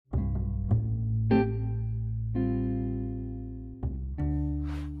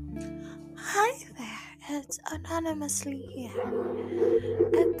writes anonymously here.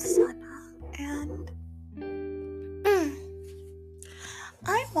 It's Sana, and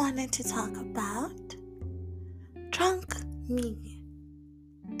I wanted to talk about Drunk Me.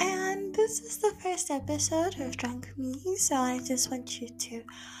 And this is the first episode of Drunk Me, so I just want you to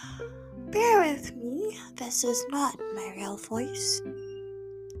bear with me. This is not my real voice.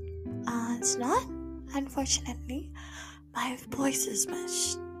 It's not, unfortunately. My voice is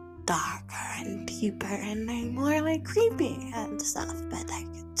much darker and deeper and more like creepy and stuff, but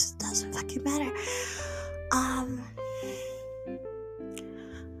it doesn't fucking matter. I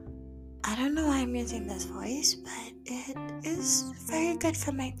don't know why I'm using this voice, but it is very good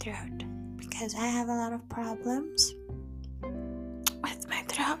for my throat because I have a lot of problems with my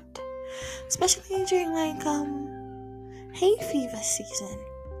throat, especially during hay fever season.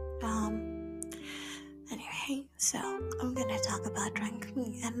 Anyway, so I'm gonna talk about Drunk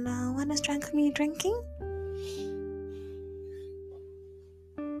Me. And when is Drunk Me drinking?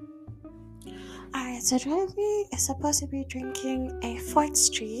 Alright, so Drunk Me is supposed to be drinking a 4th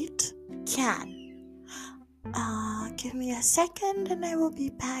Street can. Give me a second and I will be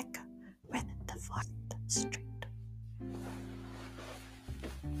back with the 4th Street.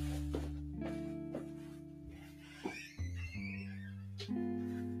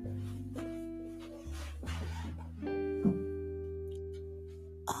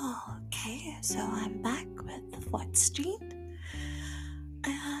 Okay, so I'm back with the 4th Street,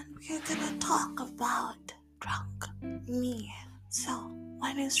 and we're gonna talk about Drunk Me. So,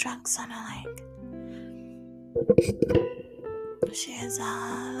 what is Drunk Sana like? She is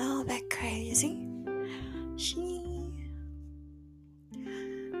a little bit crazy. She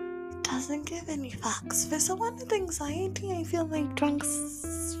doesn't give any fucks. For someone with anxiety, I feel like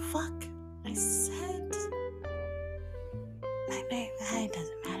drunks fuck. I said my name. It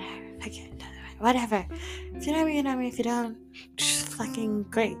doesn't matter. Okay, it doesn't matter. Whatever. If you know me, you know me. If you don't, just fucking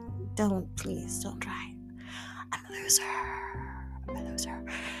great. Please don't try. I'm a loser.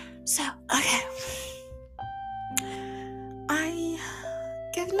 So, okay. I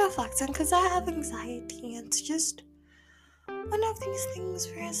give no fucks, and because I have anxiety, it's just one of these things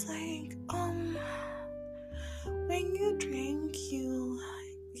where it's like, when you drink, you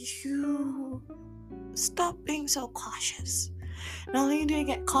stop being so cautious. Not only do you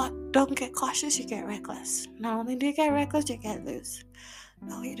don't get cautious, you get reckless. Not only do you get reckless, you get loose.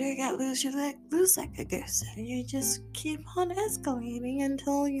 Not only do you get loose, you loose like a goose. And you just keep on escalating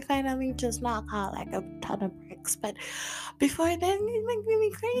until you finally just knock out like a ton of bricks. But before then, you're like really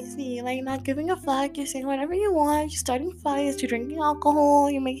crazy. Like not giving a fuck. You're saying whatever you want. You're starting fights. You're drinking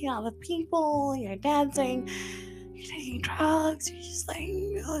alcohol. You're making out with people. You're dancing. You're taking drugs. You're just like,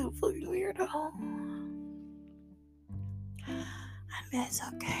 you're a fucking weirdo. And it's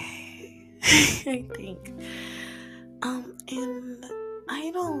okay. I think. And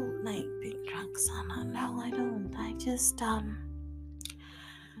I don't like being drunk, Sana. No, I don't. I just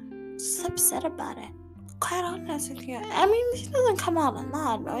upset about it. Quite honest with you. I mean, she doesn't come out a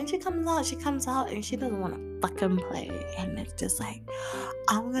lot, but when she comes out and she doesn't want to fucking play. And it's just like,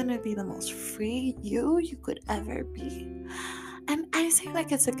 I'm gonna be the most free you could ever be. And I say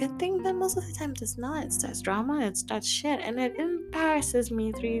like it's a good thing, but most of the time it's not. It starts drama, it starts shit, and it embarrasses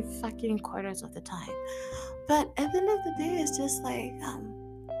me 3 fucking quarters of the time. But at the end of the day, it's just like,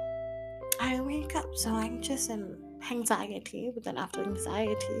 I wake up so anxious and anxiety, but then after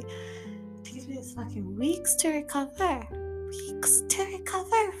anxiety, it takes me fucking weeks to recover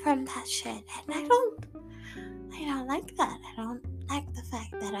from that shit. And I don't like that. I don't like the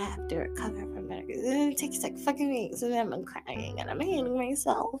fact that I have to recover from it. It takes like fucking weeks, and then I'm crying and I'm hating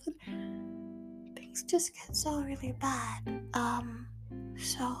myself. And things just get so really bad.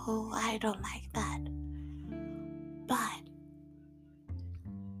 So I don't like that. But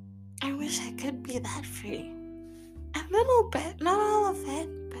I wish I could be that free. A little bit, not all of it,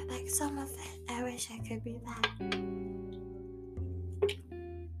 but like some of it. I wish I could be that.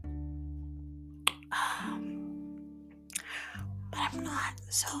 But I'm not,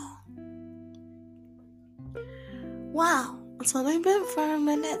 so. Wow, it's only been 4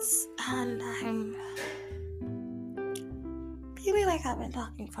 minutes, and I'm feeling like I've been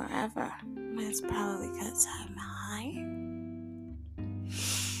talking forever. It's probably because I'm high.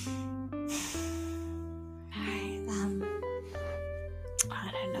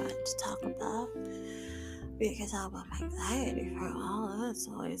 I don't know what to talk about. We can talk about my anxiety for a while. That's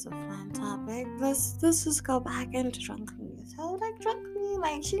always a fun topic. Let's just go back into Drunk Me. So Drunk Me,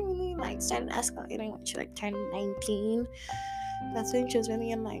 she really started escalating when she turned 19. That's when she was really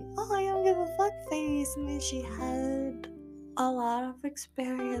in I don't give a fuck face. And then she had a lot of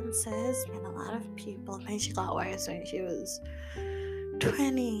experiences, met a lot of people, and then she got worse when she was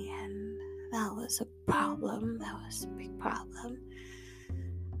 20, and that was a problem. That was a big problem.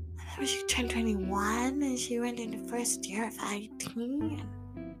 And then when she turned 21, and she went into first year of IT,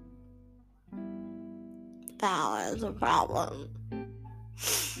 and that was a problem.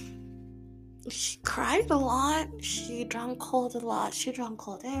 She cried a lot. She drunk called a lot. She drunk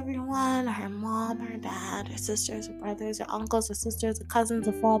called everyone. Her mom, her dad, her sisters, her brothers, her uncles, her sisters, her cousins,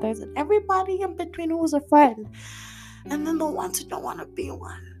 her fathers, and everybody in between who was a friend. And then the ones who don't want to be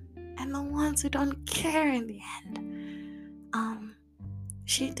one. And the ones who don't care in the end.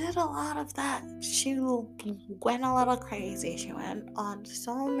 She did a lot of that. She went a little crazy. She went on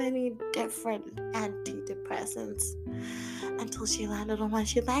so many different antidepressants until she landed on one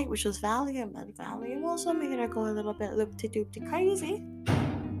she liked, which was Valium. And Valium also made her go a little bit loop-de-doop-de crazy.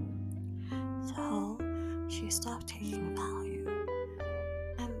 So she stopped taking Valium.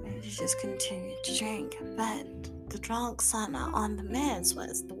 And then she just continued to drink. But the drunk Sana on the meds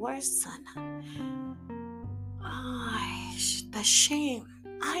was the worst Sana. The shame.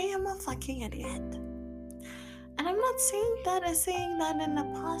 I am a fucking idiot. And I'm not saying that in the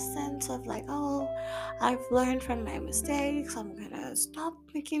past sense of like, oh, I've learned from my mistakes, I'm gonna stop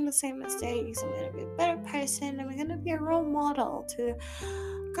making the same mistakes, I'm gonna be a better person, I'm gonna be a role model to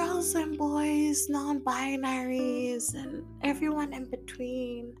girls and boys, non-binaries, and everyone in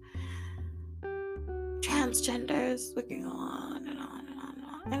between, transgenders, looking on and on and on and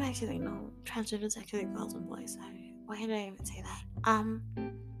on. And actually, no, transgenders actually girls and boys. Why did I even say that?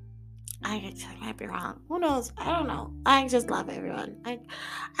 I actually might be wrong. Who knows? I don't know. I just love everyone. I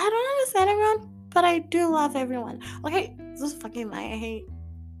don't understand everyone, but I do love everyone. Okay, this is fucking lie. I hate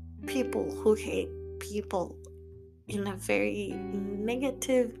people who hate people in a very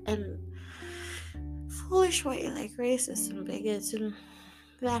negative and foolish way, like racists and bigots and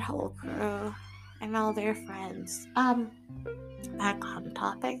that whole crew and all their friends. Back on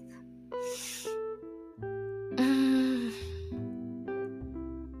topic.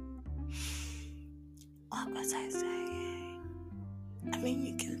 What was I saying? I mean,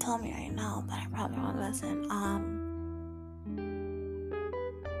 you can tell me right now, but I probably won't listen.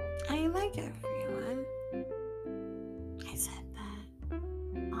 I like everyone. I said that.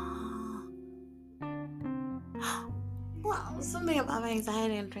 Well, something about my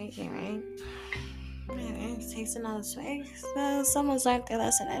anxiety and drinking, right? Anyway, it takes another swig. So someone's learned their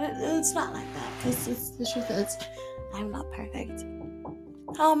lesson, and it's not like that. Because the truth is, I'm not perfect.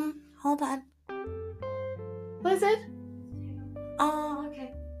 Hold on. What is it? Oh,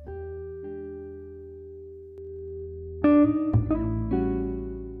 okay.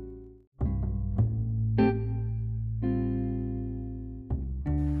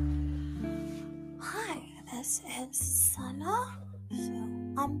 Hi, this is Sana. So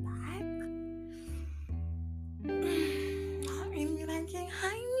I'm back. Are you liking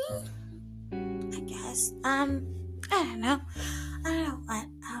hi me? I guess. I don't know what.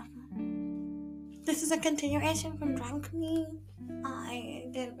 This is a continuation from Drunk Me. I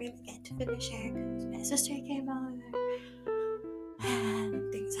didn't really get to finish it because my sister came over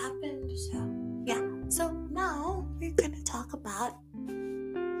and things happened. So yeah. So now we're gonna talk about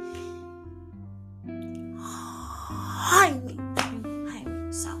hi me.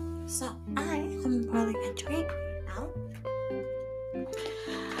 So I am rolling into it now,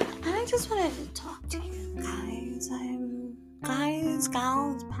 and I just wanted to talk to you guys. I'm guys,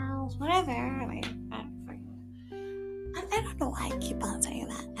 gals, pals, whatever. I don't know why I keep on saying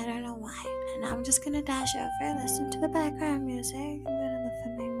that. I don't know why. And I'm just gonna dash over, listen to the background music. I'm gonna lift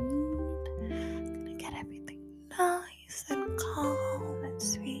up my mood. I'm gonna get everything nice and calm and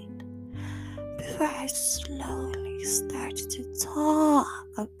sweet before I slowly start to talk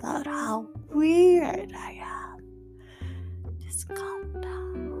about how weird I am. Just calm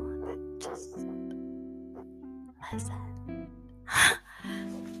down and just listen.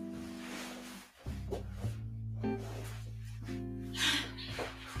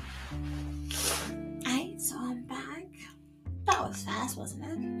 So I'm back. That was fast, wasn't it?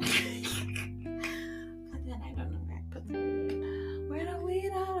 But then I don't know where I put the weed. Where the weed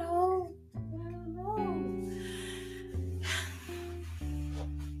at home? I don't know.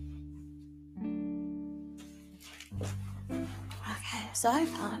 Okay, so I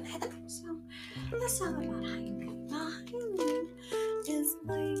found it. So let's talk about Heinlein. Now, Heinlein is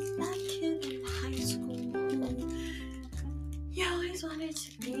like that kid in high school who you always wanted to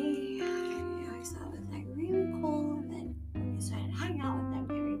be. You always thought was like really cool, and then when you started hanging out with them,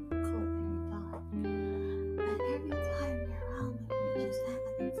 they were cooler than you thought. But every time you're around them, you just act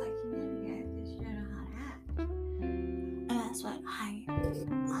like a fucking idiot because you don't know how to act. And that's that's what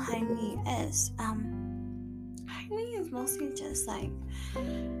high me is. High me is mostly just like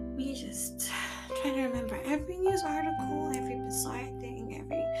me just trying to remember every news article, every bizarre thing,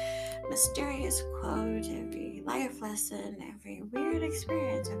 every mysterious quote, every life lesson, every weird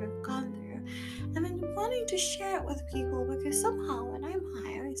experience I've gone through, and then wanting to share it with people, because somehow when I'm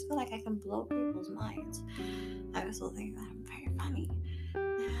high, I always feel like I can blow people's minds. I also think that I'm very funny,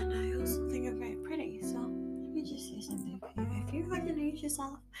 and I also think I'm very pretty. So let me just say something for you. If you fucking hate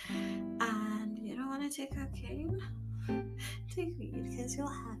yourself and you don't want to take cocaine, take weed, because you'll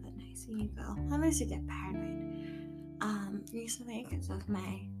have a nice ego, unless you get paranoid. Recently, because of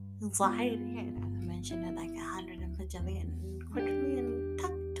my anxiety, and I've mentioned it like 100 and bajillion, quadrillion,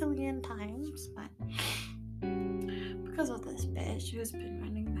 tactillion times, but because of this bitch who's been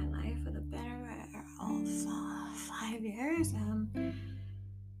running my life for the better of 5 years,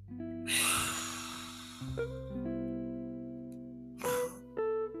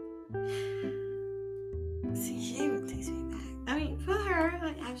 see, she even takes me back. I mean, for her,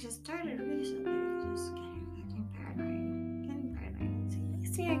 like, I've just started recently, just getting fucking paranoid.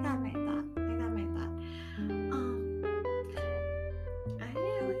 See, I got my thought. I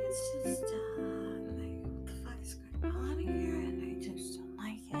know it's just, like, what the fuck is going on here, and I just don't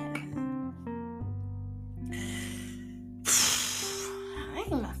like it.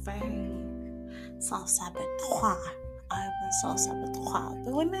 I'm a very self-saboteur.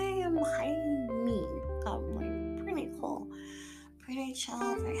 But when I am high me, I'm like pretty cool, pretty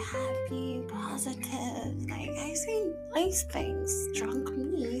chill, very happy, positive. Like, I say nice things. Drunk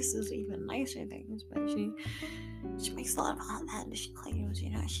me says even nicer things, but she makes a lot of outlandish claims.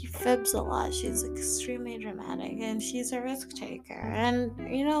 She fibs a lot. She's extremely dramatic, and she's a risk taker. And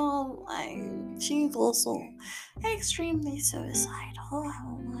she's also extremely suicidal.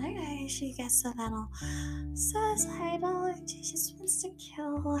 She gets a little suicidal, and she just wants to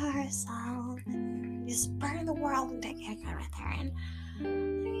kill herself and just burn the world and take care with her. And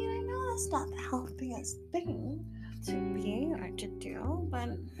I know that's not the healthiest thing to be or to do, but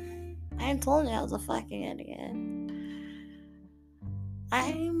I told you I was a fucking idiot.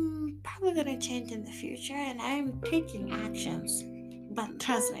 I'm probably gonna change in the future, and I'm taking actions, but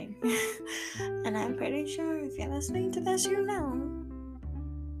trust me. And I'm pretty sure if you're listening to this, you know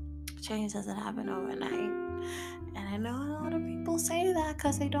change doesn't happen overnight. And I know a lot of people say that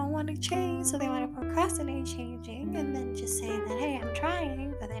because they don't want to change, so they want to procrastinate changing and then just say that, hey, I'm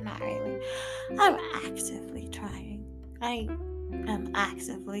trying, but they're not really. I'm actively trying. I am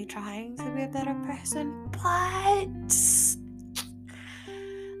actively trying to be a better person, but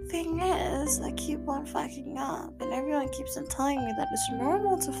thing is, I keep on fucking up, and everyone keeps on telling me that it's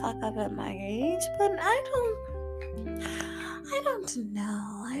normal to fuck up at my age, but I don't know.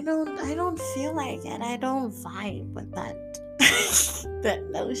 I don't feel like it. I don't vibe with that that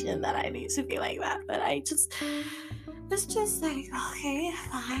notion that I need to be like that. But it's just like, okay,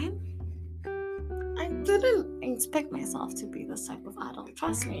 fine. I didn't expect myself to be this type of adult,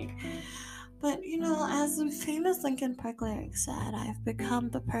 trust me. But, as the famous Linkin Park lyric said, I've become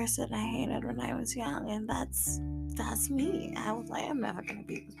the person I hated when I was young, and that's me. I was like, I'm never gonna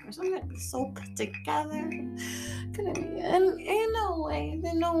be this person. I'm gonna be so put together. Gonna be, and in a way,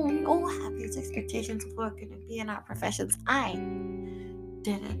 we all have these expectations of what we're gonna be in our professions. I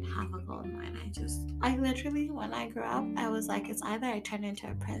didn't have a goal in mind. I literally, when I grew up, I was like, it's either I turn into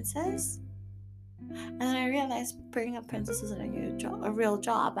a princess. And then I realized being a princess isn't a real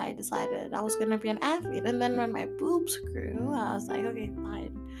job. I decided I was going to be an athlete. And then when my boobs grew, I was like, okay,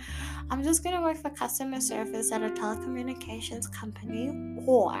 fine. I'm just going to work for customer service at a telecommunications company,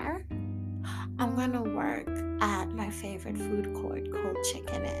 or I'm going to work at my favorite food court called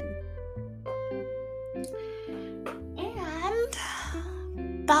Chicken Inn.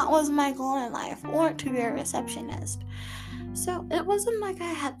 And that was my goal in life, or to be a receptionist. So it wasn't like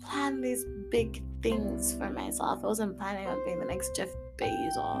I had planned these big things for myself. I wasn't planning on being the next Jeff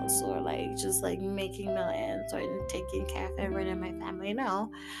Bezos, or just making millions, or taking care of everyone in my family.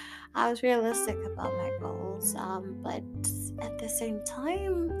 No, I was realistic about my goals, but at the same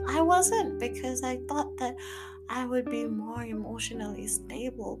time I wasn't, because I thought that I would be more emotionally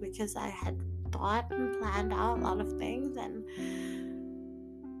stable, because I had thought and planned out a lot of things, and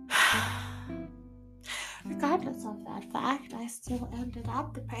regardless of that fact, I still ended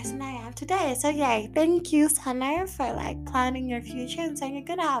up the person I am today. So yay, thank you, Sana, for planning your future and saying you're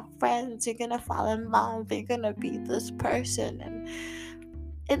gonna have friends, you're gonna fall in love, you're gonna be this person, and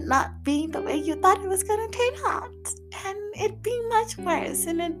it not being the way you thought it was gonna turn out, and it being much worse,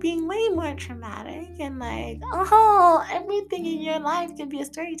 and it being way more traumatic, and everything in your life can be a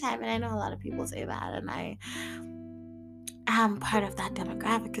story time. And I know a lot of people say that, and I am part of that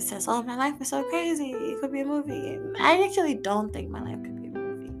demographic who says, oh, my life is so crazy, it could be a movie. I actually don't think my life could be a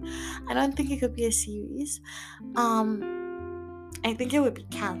movie. I don't think it could be a series. I think it would be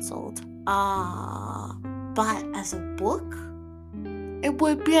cancelled. But as a book, it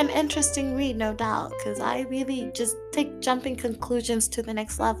would be an interesting read, no doubt, because I really just take jumping conclusions to the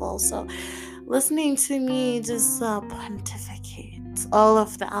next level. So listening to me just pontificate all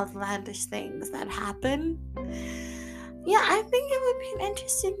of the outlandish things that happen, yeah, I think it would be an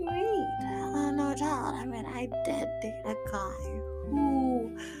interesting read, no doubt. I mean, I did date a guy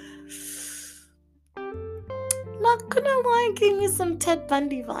who, not gonna lie, gave me some Ted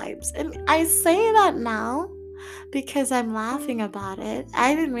Bundy vibes. And I say that now because I'm laughing about it.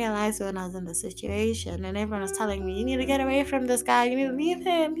 I didn't realize when I was in the situation and everyone was telling me, you need to get away from this guy, you need to leave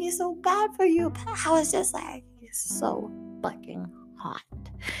him, he's so bad for you. But I was just like, he's so fucking hot.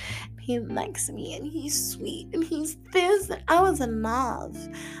 He likes me and he's sweet and he's this. And I was in love.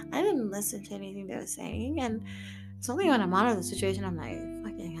 I didn't listen to anything they were saying. And it's only when I'm out of the situation, I'm like,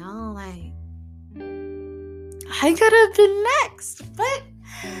 fucking hell, like, I could have been next. But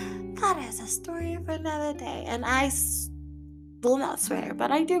that is a story for another day. And I will not swear,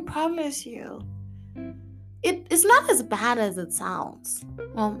 but I do promise you, it's not as bad as it sounds.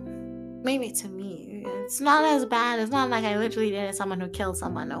 Well, maybe to me, it's not as bad. It's not like I literally dated someone who killed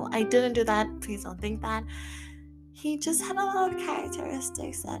someone. No, I didn't do that. Please don't think that. He just had a lot of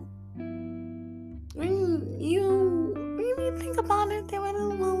characteristics that, when you really think about it, they were a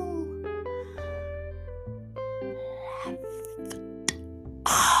little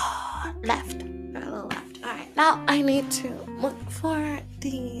left. They're a little left. Alright, now I need to look for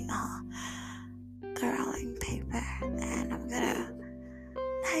the rolling paper, and I'm gonna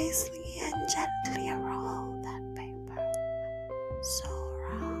nicely and gently roll that paper so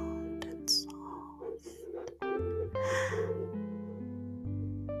round and soft,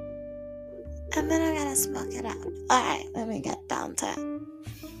 and then I'm gonna smoke it out. Alright, let me get down to it.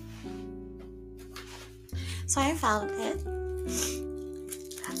 So I found it.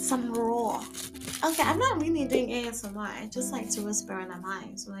 Some raw. Okay, I'm not really doing ASMR. I just like to whisper in my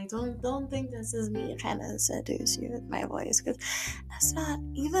mind. So like, don't think this is me trying to seduce you with my voice, because that's not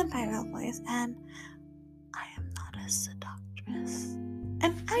even my real voice, and I am not a seductress.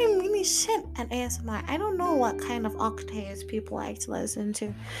 And I'm really shit at ASMR. I don't know what kind of octaves people like to listen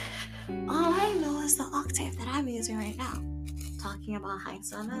to. All I know is the octave that I'm using right now. Talking about high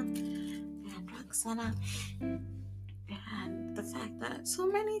sana and drug sana. And the fact that so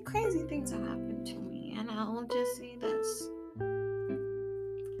many crazy things have happened to me. And I'll just say this.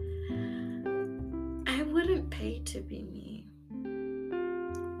 I wouldn't pay to be me.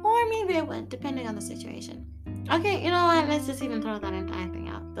 Or maybe I would, depending on the situation. Okay, you know what? Let's just even throw that entire thing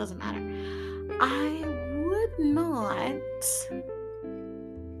out. Doesn't matter. I would not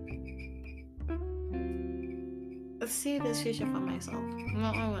see this future for myself.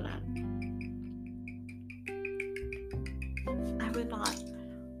 No, I wouldn't. I would not.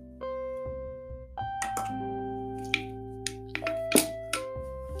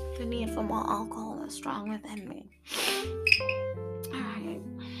 The need for more alcohol is strong within me. Alright.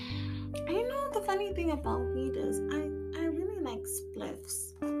 You know, the funny thing about weed is I really like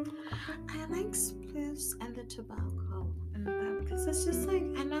spliffs. I like spliffs and the tobacco and that, because it's just like,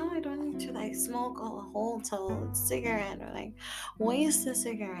 I know I don't need to like smoke a whole cigarette, or like waste a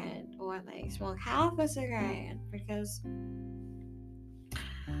cigarette, or like smoke half a cigarette, because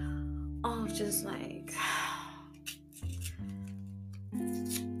just like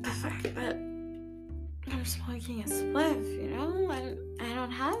the fact that I'm smoking a spliff, you know, and I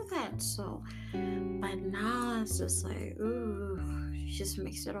don't have that. So, but now it's just like, ooh, you just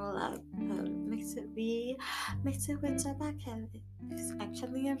mix it all up, mix it with tobacco. It's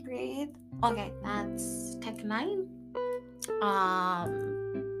actually a breed. Okay, that's Tech 9.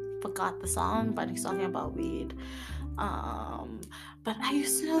 Forgot the song, but he's talking about weed. But I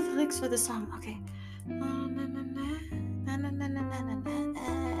used to know the lyrics for the song. Okay. You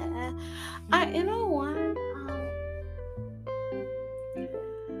know what?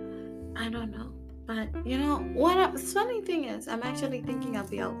 I don't know. But you know what? The funny thing is, I'm actually thinking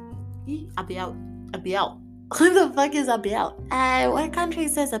Abiel. Who the fuck is Abiel? What country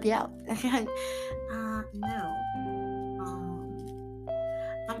says Abiel? No.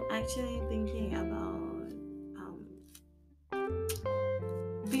 I'm actually thinking about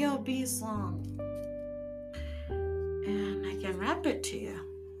B.O.B. song, and I can rap it to you.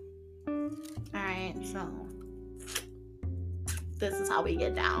 Alright, so this is how we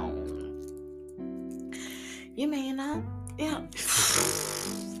get down. You may not, yeah.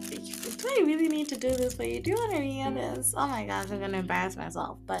 I really need to do this for you? Do you want to hear this? Oh my gosh, I'm going to embarrass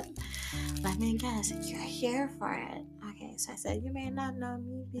myself. But let me guess, you're here for it. Okay, so I said, you may not know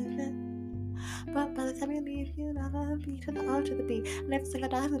me, but by the time you leave, you know the B to the O to the B, and every single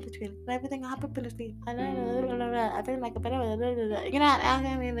dance in between, and everything I hop up in between. I think like a better, you know, I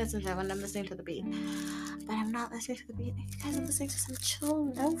can listen to it when I'm listening to the beat, but I'm not listening to the beat. You guys are listening to some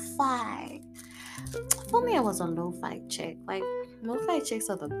chill lo-fi. If only I was a lo-fi chick. Like, lo-fi chicks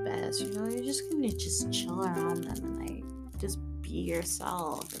are the best. You know, you're just gonna just chill around them and like just be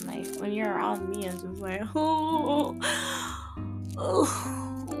yourself. And like when you're around me, it's just like, oh.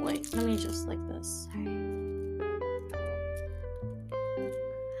 Wait, let me just like this. Sorry.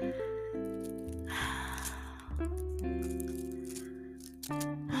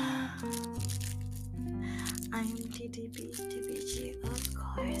 I'm TTB, of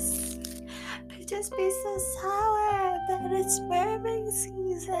course. But just be so sour that it's bourbon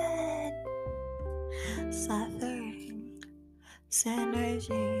season. Suffering,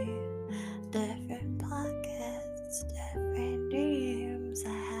 synergy, different pockets, different dreams. I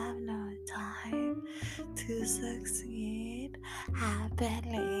have no time to succeed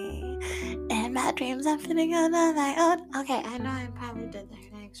happily. In my dreams, I'm feeling on my own. Okay, I know I probably did the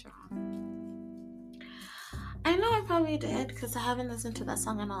next wrong. I know I probably did because I haven't listened to that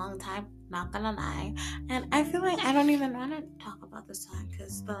song in a long time, not gonna lie. And I feel like I don't even want to talk about the song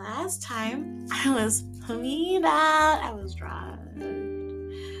because the last time I was cleaned out, I was drunk.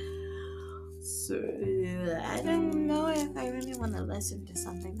 So I don't know if I really want to listen to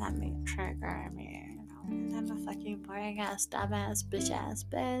something that may trigger me, you know, because I'm a fucking boring ass, dumbass, bitch ass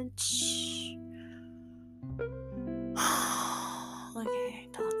bitch. Okay, I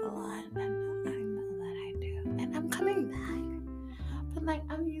talk a lot, and I know that I do. And I'm coming back. But like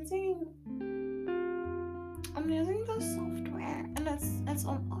I'm using the software and it's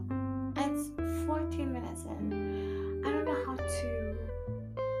 14 minutes in. I don't know how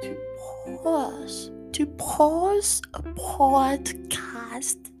to pause a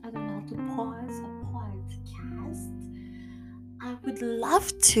podcast. I don't know how to pause a podcast. I would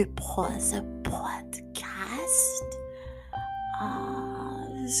love to pause a podcast.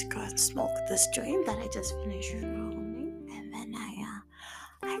 Just go and smoke this joint that I just finished rolling, and then I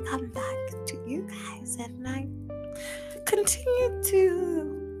come back to you guys and I continue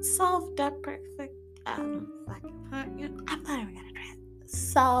to self-deprecate. I'm not even gonna try it.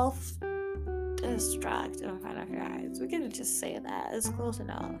 Self-destruct in front of your eyes. We're gonna just say that. It's close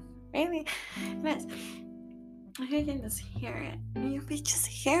enough. Maybe, yes. You can just hear it. You'll be just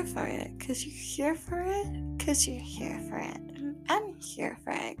here for it. Because you're here for it. Because you're here for it. And I'm here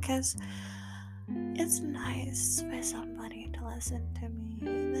for it. Because it's nice for somebody to listen to me.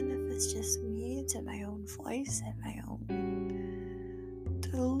 Even if it's just me, to my own voice and my own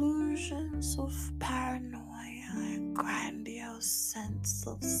delusions of paranoia and grandiose sense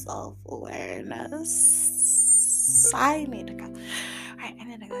of self-awareness. I need to go. Alright, I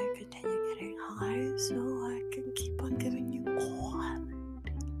need to go and continue getting high so I can keep on giving you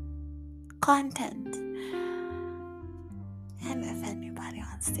content. And if anybody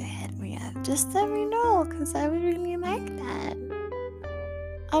wants to hit me up, just let me know, because I would really like that.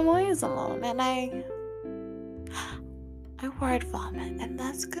 I'm always alone, and I word vomit, and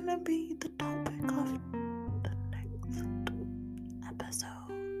that's gonna be the topic of the next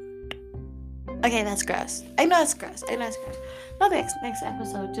episode. Okay, that's gross. I know it's gross. Not the next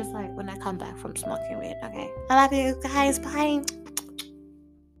episode, just like when I come back from smoking weed. Okay, I love you guys. Bye.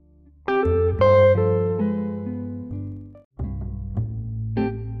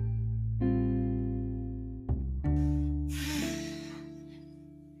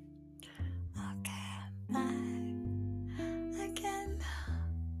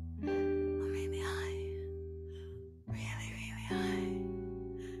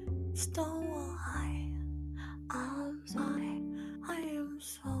 Stonewall high, I'm sorry, I am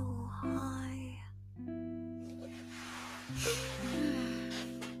so high.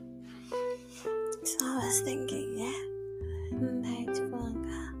 So I was thinking, night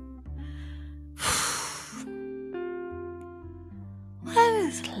longer. What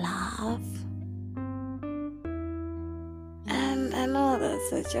is love? And I know that's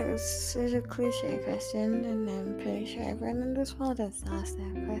such a cliche question, and I'm pretty sure everyone in this world has asked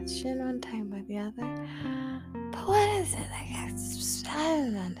that question one time or the other. But what is it? I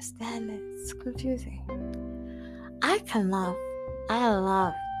don't understand it. It's confusing. I love to love.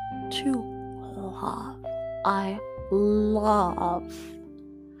 I love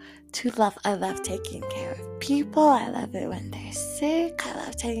to love. I love taking care of people. I love it when they're sick. I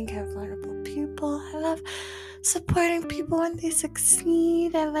love taking care of vulnerable people. I love supporting people when they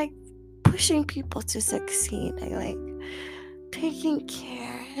succeed. I like pushing people to succeed. I like taking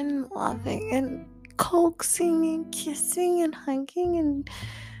care and loving and coaxing and kissing and hugging and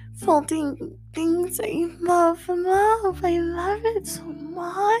folding things that you love. I love it so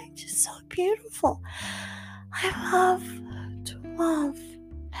much. It's so beautiful. I love to love.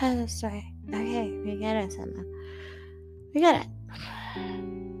 Sorry. Okay, we get it, Senna. We get it.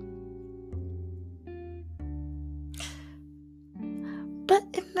 But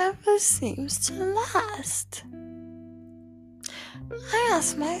it never seems to last. I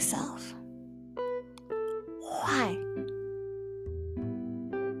ask myself, why?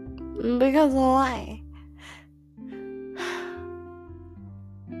 Because why?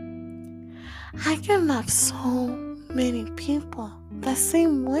 I can love so many people the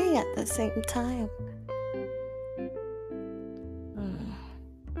same way at the same time.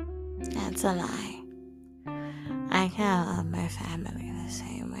 That's a lie. I can't love my family the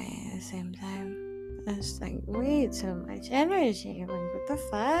same way at the same time. It's like way too much energy. Like, what the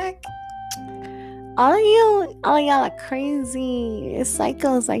fuck? All y'all are crazy.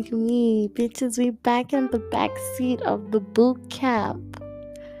 Psychos like me. Bitches, we back in the back seat of the boot camp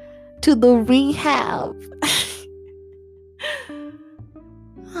to the rehab.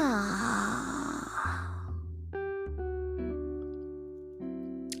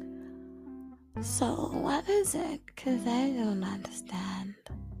 So what is it? Because I don't understand.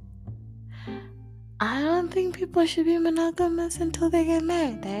 I don't think people should be monogamous until they get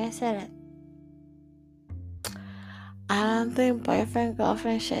married. There, I said it. I don't think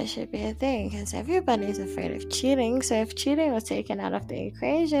boyfriend-girlfriend shit should be a thing because everybody's afraid of cheating. So if cheating was taken out of the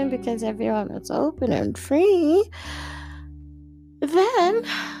equation because everyone was open and free, then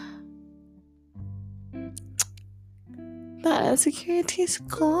that insecurity is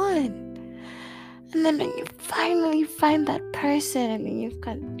gone. And then when you finally find that person, I mean, you've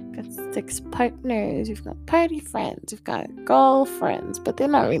got 6 partners, you've got party friends, you've got girlfriends, but they're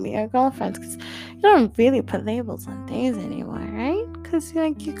not really your girlfriends because you don't really put labels on things anymore, right? Because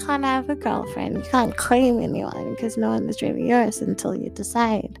you can't have a girlfriend, you can't claim anyone because no one is really yours until you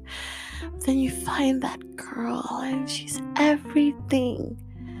decide. But then you find that girl and she's everything.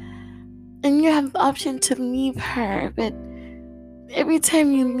 And you have the option to leave her, but every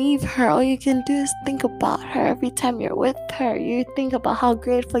time you leave her, all you can do is think about her. Every time you're with her, you think about how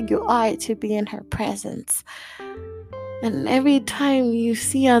grateful you are to be in her presence. And every time you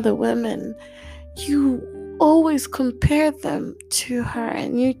see other women, you always compare them to her.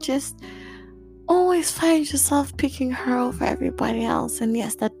 And you just always find yourself picking her over everybody else. And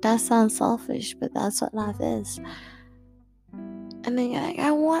yes, that does sound selfish, but that's what love is. And then you're like,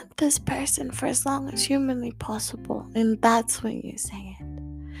 I want this person for as long as humanly possible. And that's when you say it.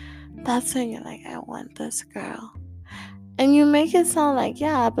 That's when you're like, I want this girl. And you make it sound like,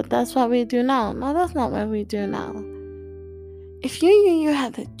 yeah, but that's what we do now. No, that's not what we do now. If you knew you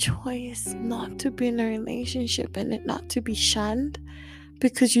had the choice not to be in a relationship and it not to be shunned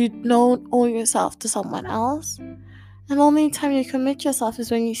because you don't owe yourself to someone else, and the only time you commit yourself is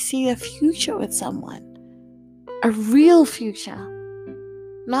when you see a future with someone. A real future.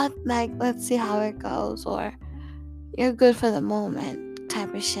 Not like, let's see how it goes, or you're good for the moment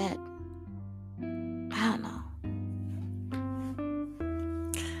type of shit. I don't know.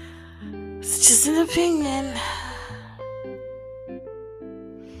 It's just an opinion.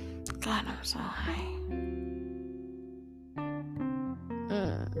 God, I'm so high.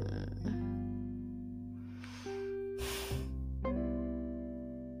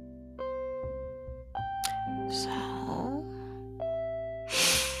 So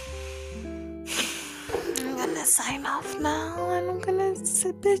I'm gonna sign off now, and I'm gonna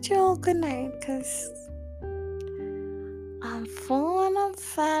bid you all good night because I'm full and I'm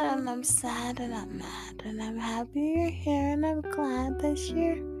fat and I'm sad and I'm mad and I'm happy you're here and I'm glad that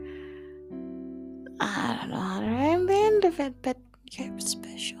you're, I don't know how to rhyme the end of it, but you're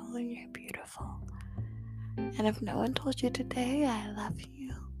special and you're beautiful. And if no one told you today, I love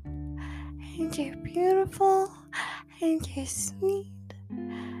you. And you're beautiful, and you're sweet,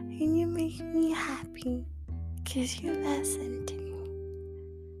 and you make me happy, because you listen to me.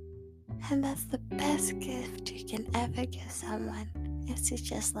 And that's the best gift you can ever give someone, is to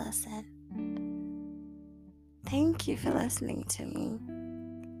just listen. Thank you for listening to me.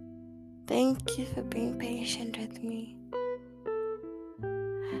 Thank you for being patient with me.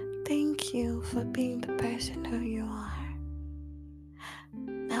 Thank you for being the person who you are.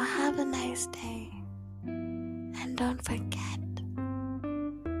 Now have a nice day. And don't forget,